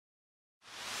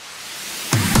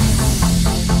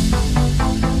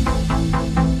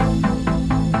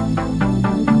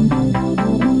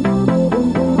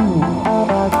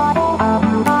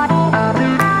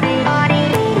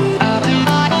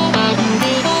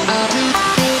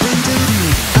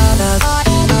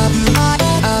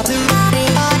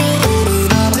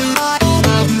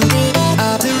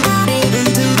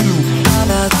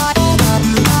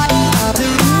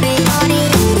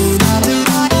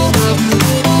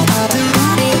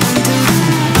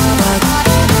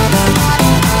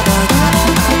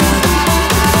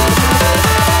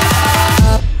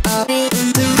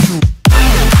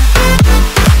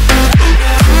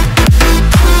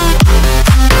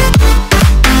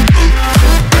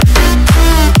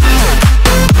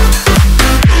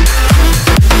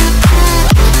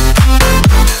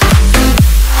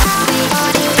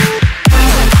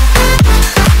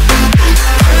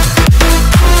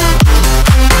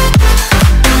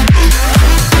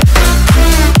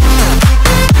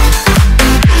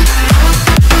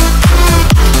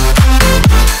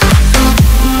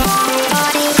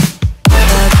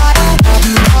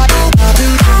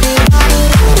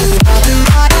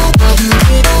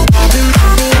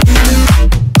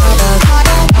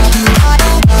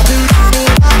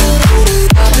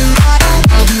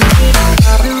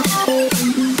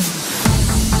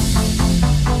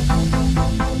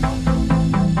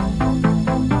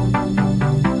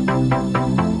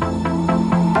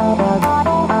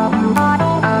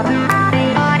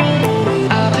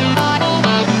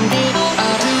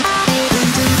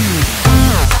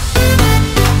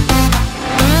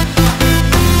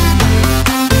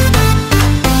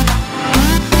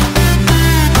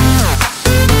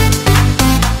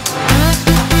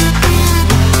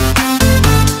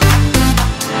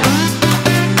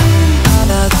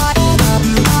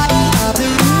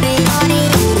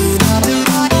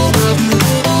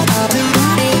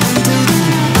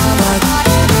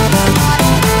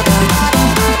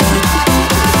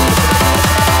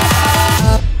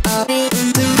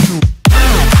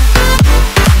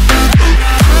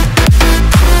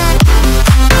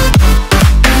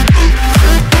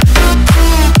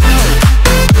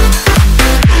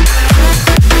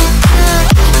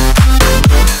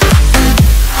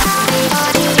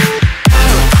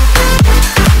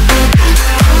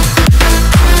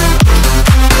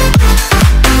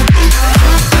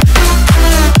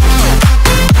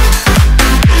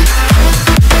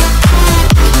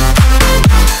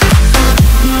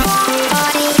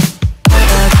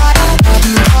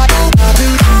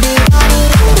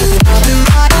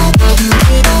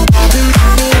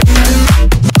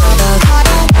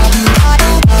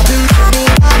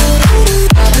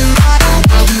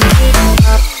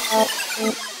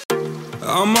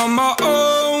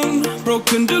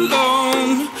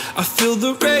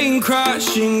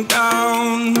falling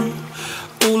down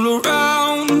all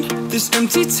around this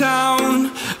empty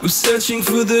town. I'm searching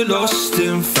for the lost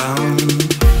and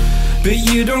found, but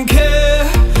you don't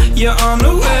care, you're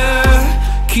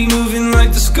unaware. Keep moving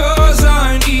like the scars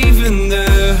aren't even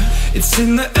there. It's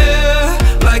in the air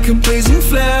like a blazing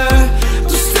flare. Don't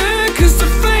stare cause the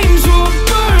flames will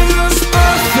burn us.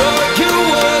 I thought you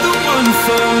were the one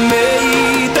for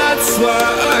me, that's why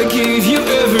I gave you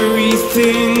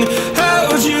everything.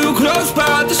 Held you close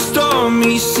by the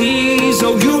stormy seas.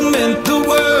 Oh, you meant the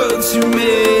world to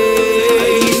me.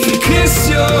 I used to kiss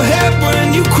your head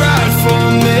when you cried for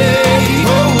me,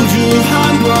 hold your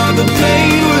hand while the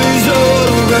pain was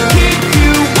over, keep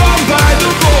you warm by the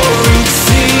roaring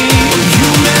sea. Oh, you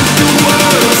meant the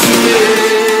world to me.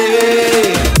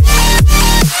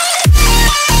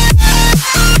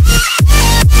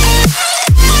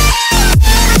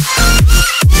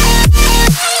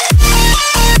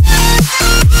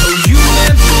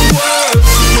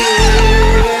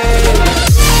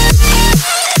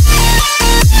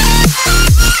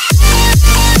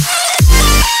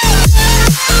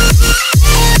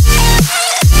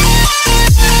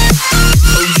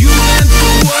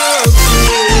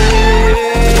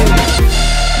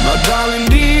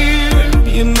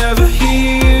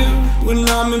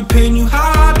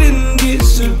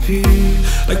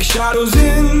 Like shadows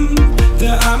in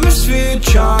the atmosphere,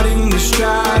 charting the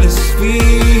stratosphere.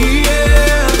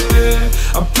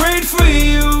 Yeah. I prayed for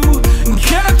you and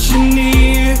kept you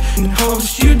near in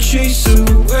hopes you'd chase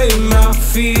away my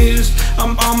fears.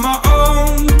 I'm on my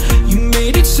own, you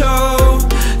made it so,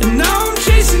 and now I'm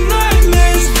chasing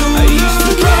nightmares through. I used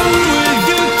to run with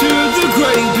you through the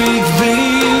great big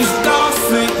leaves,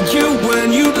 laugh at you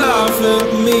when you laugh at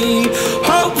me.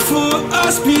 Hope for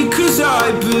us because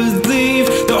I believe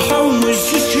the home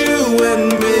was just you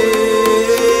and me.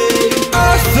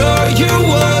 I thought you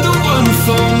were the one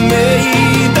for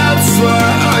me, that's why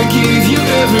I gave you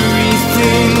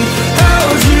everything.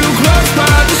 Held you close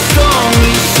by the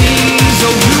stormy seas.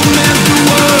 Oh, you meant the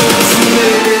world to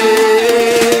me.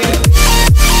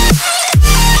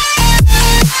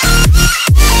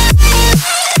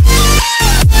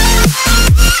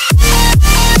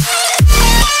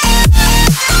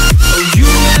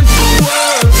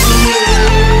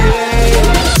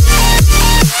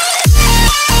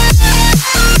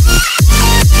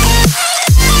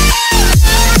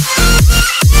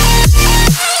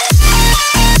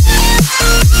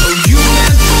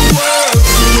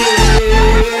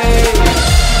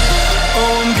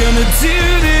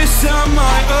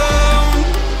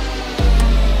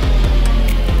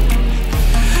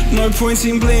 No point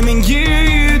in blaming you,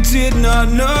 you did not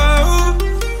know.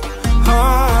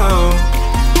 Oh,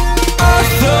 I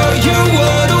thought you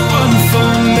were the one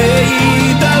for me,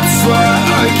 that's why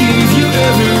I gave you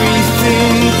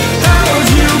everything. Held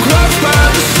you close by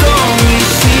the stormy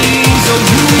seas. Oh,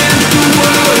 you meant the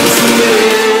world to me.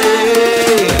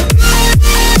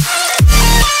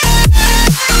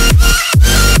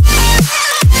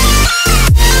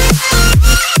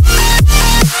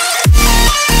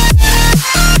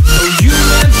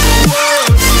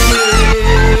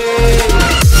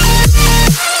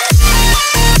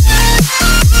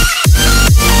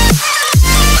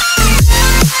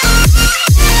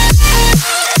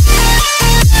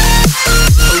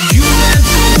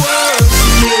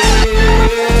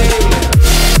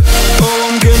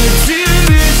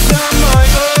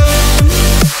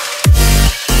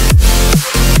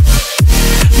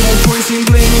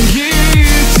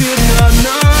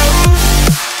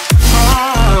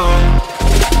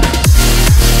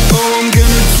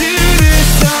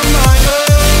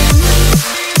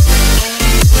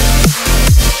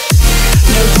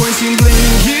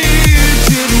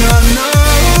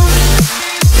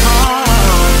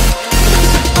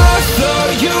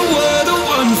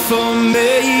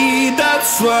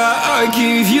 I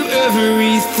gave you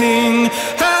everything,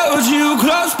 held you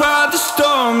close by the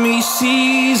stormy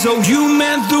seas. Oh, you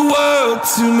meant the world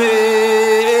to me.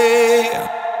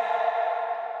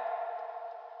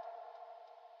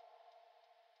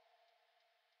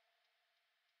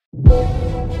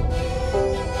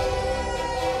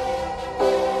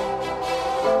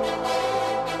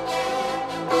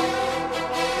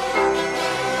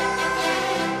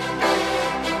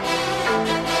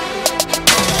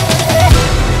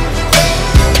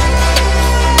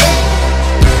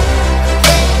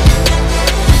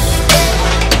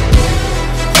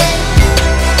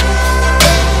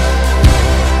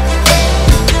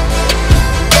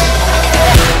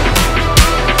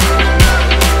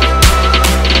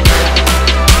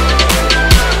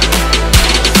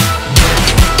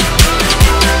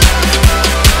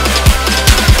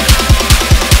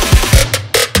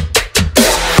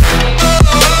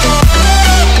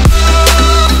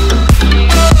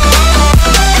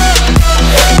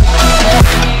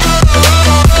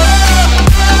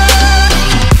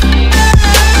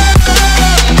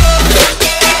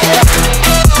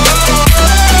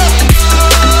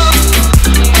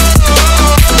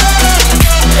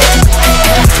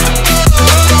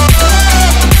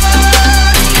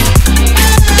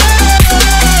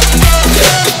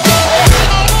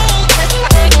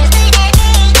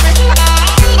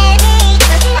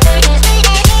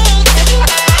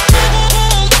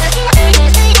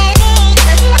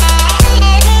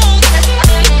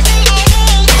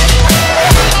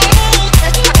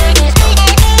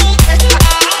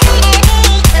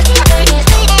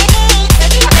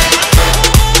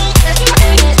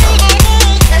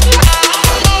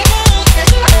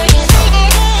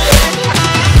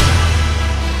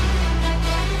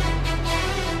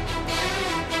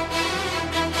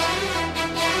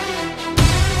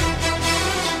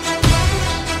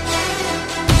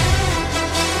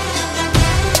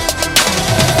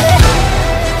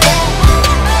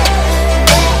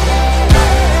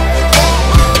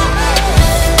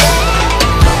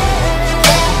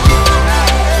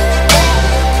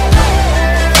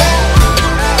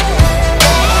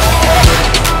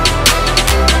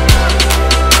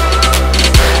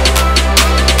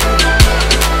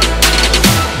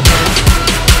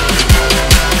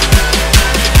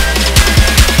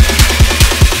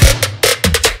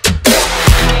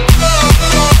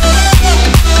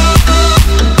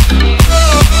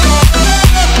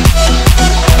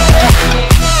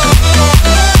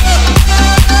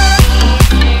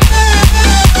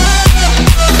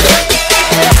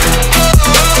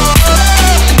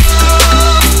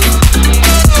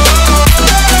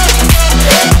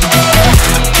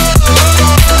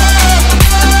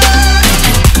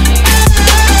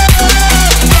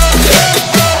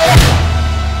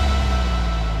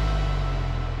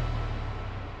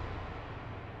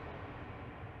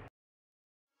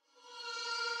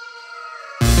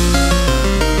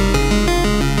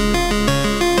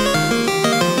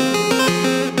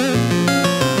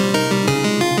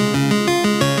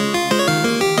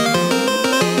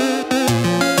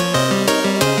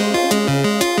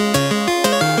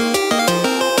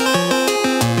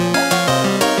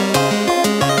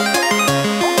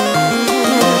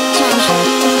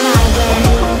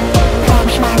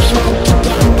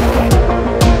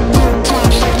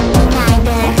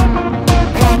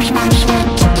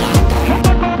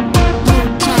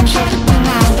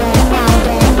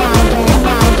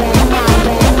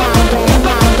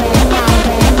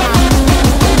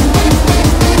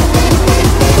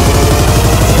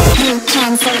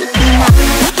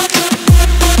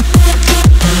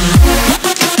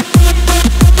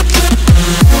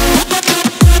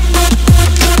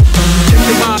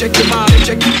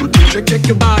 Check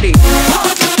your body.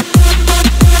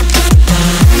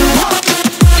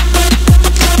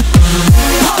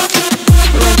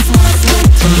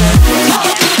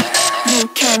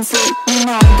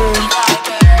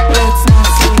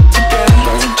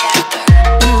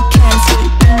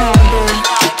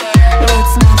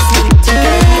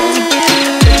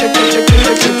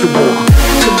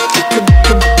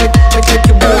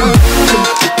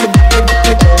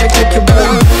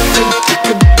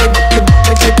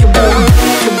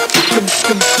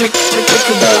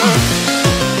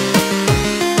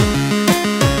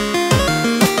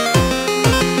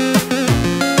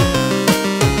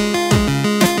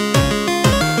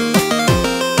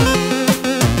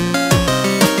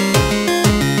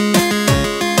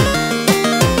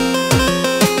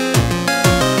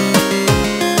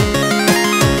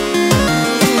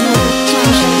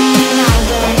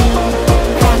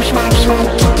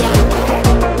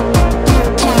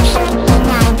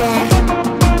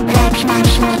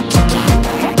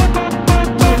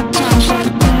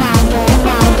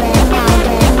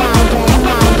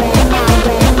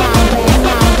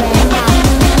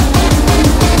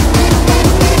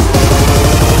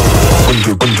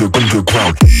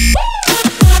 Underground.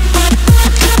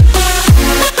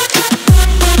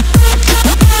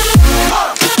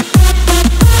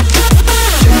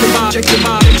 Check your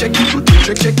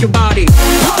body, check your body.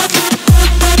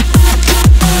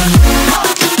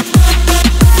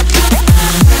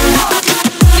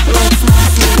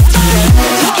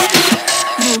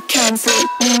 You can't sleep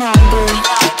longer.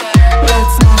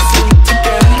 Let's not sleep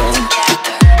together.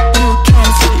 You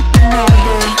can't sleep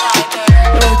longer.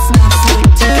 Let's not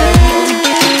sleep together.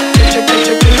 Check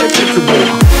your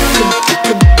body.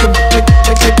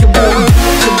 Check your body.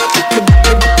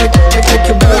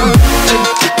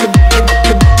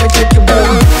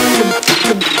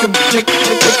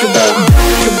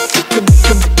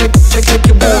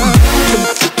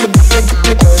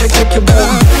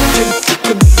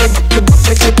 Check your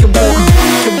body.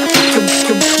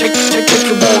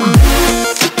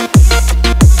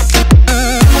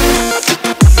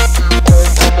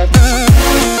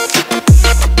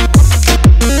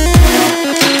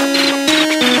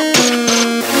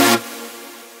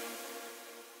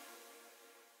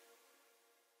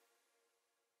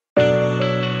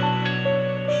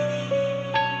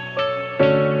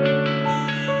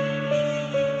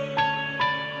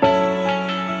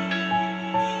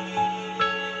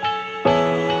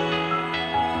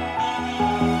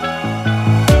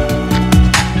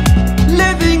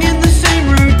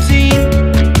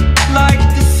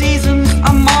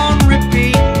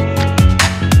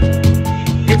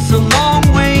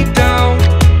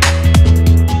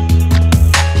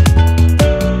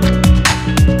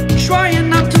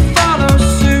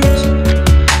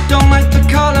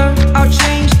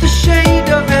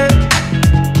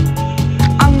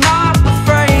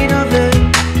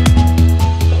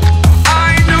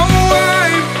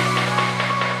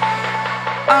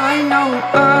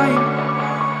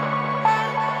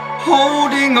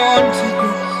 Holding on to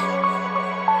this,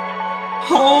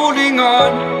 holding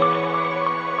on.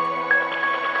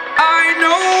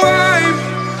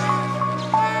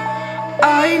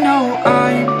 I know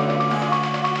I'm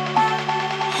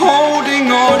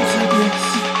holding on to this,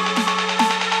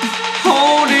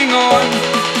 holding on.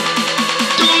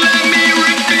 Don't let me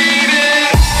repeat it.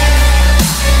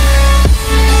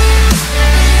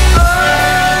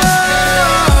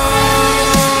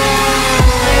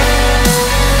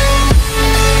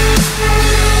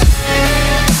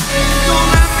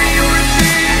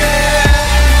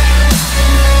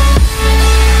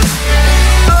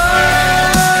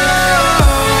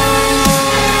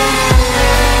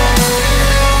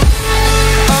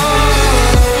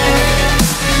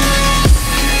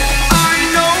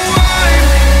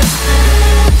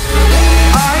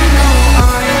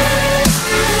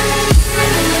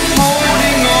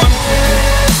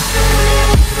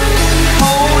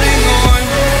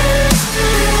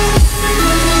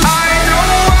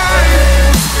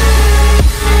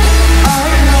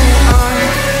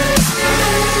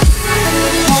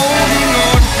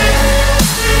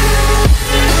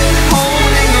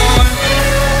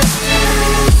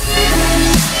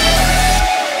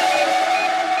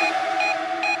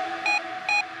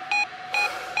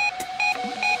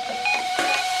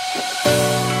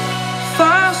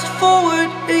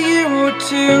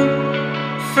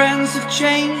 Friends have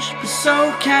changed, but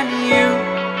so can you.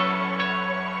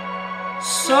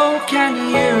 So can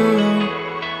you.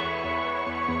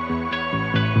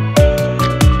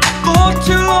 Thought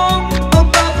too long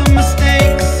about the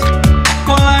mistakes.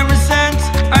 All I resent,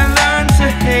 I learned to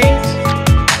hate.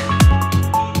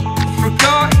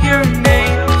 Forgot your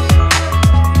names.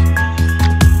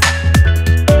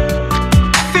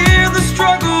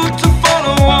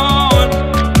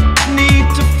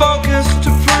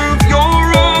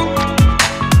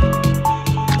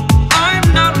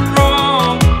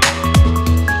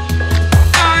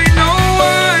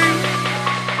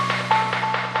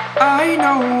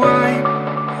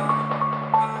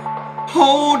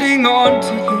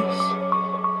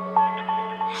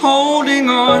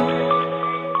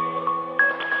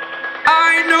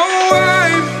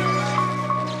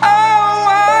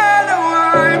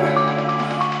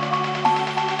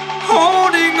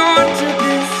 Holding on to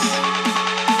this,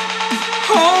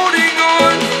 holding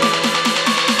on.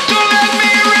 Don't let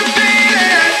me repeat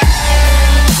it.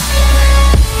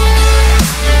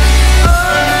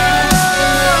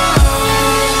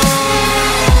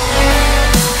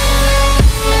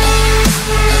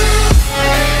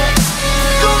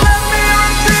 Don't let me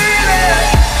repeat it.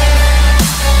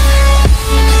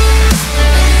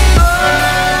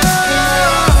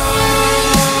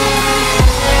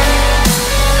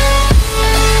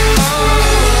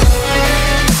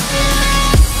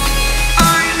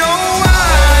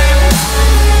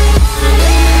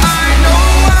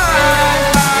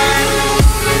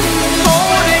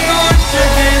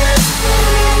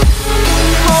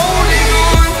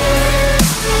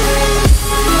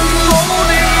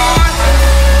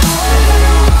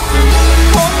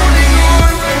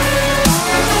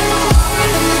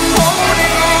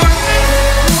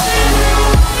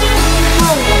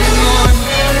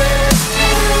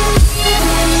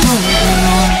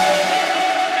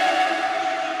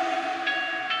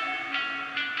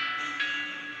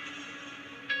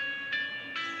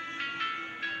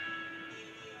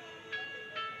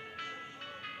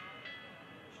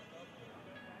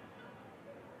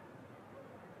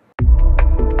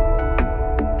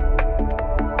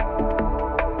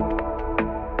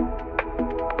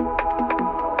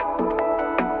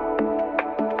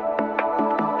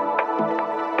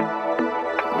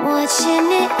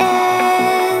 Watching it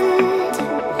end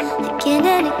again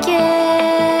and again.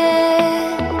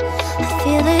 I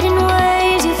feel it in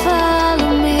waves, you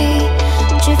follow me,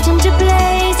 drifting to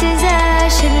places I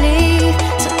should leave.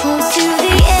 So close to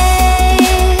the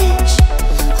edge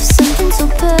of something so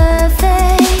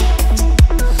perfect.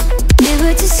 We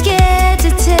were too scared to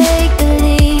take the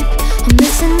leap. I'm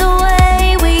missing the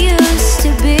way we used to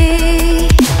be.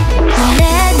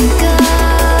 Let me go.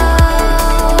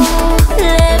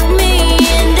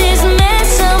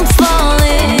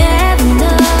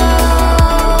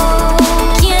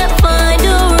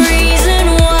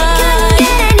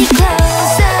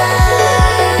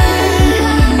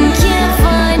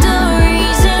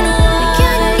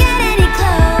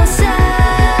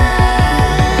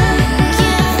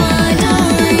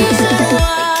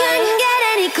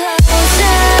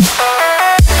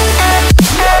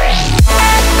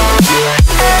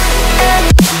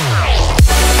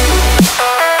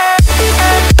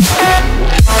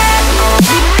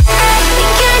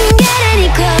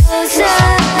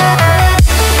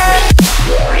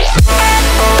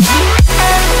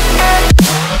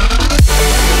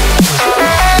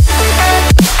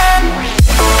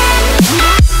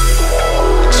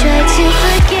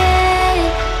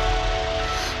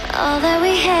 All that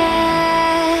we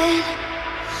had,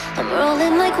 I'm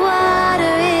rolling like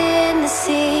water in the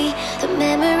sea. The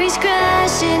memories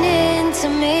crashing into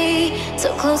me,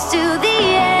 so close to the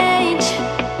end.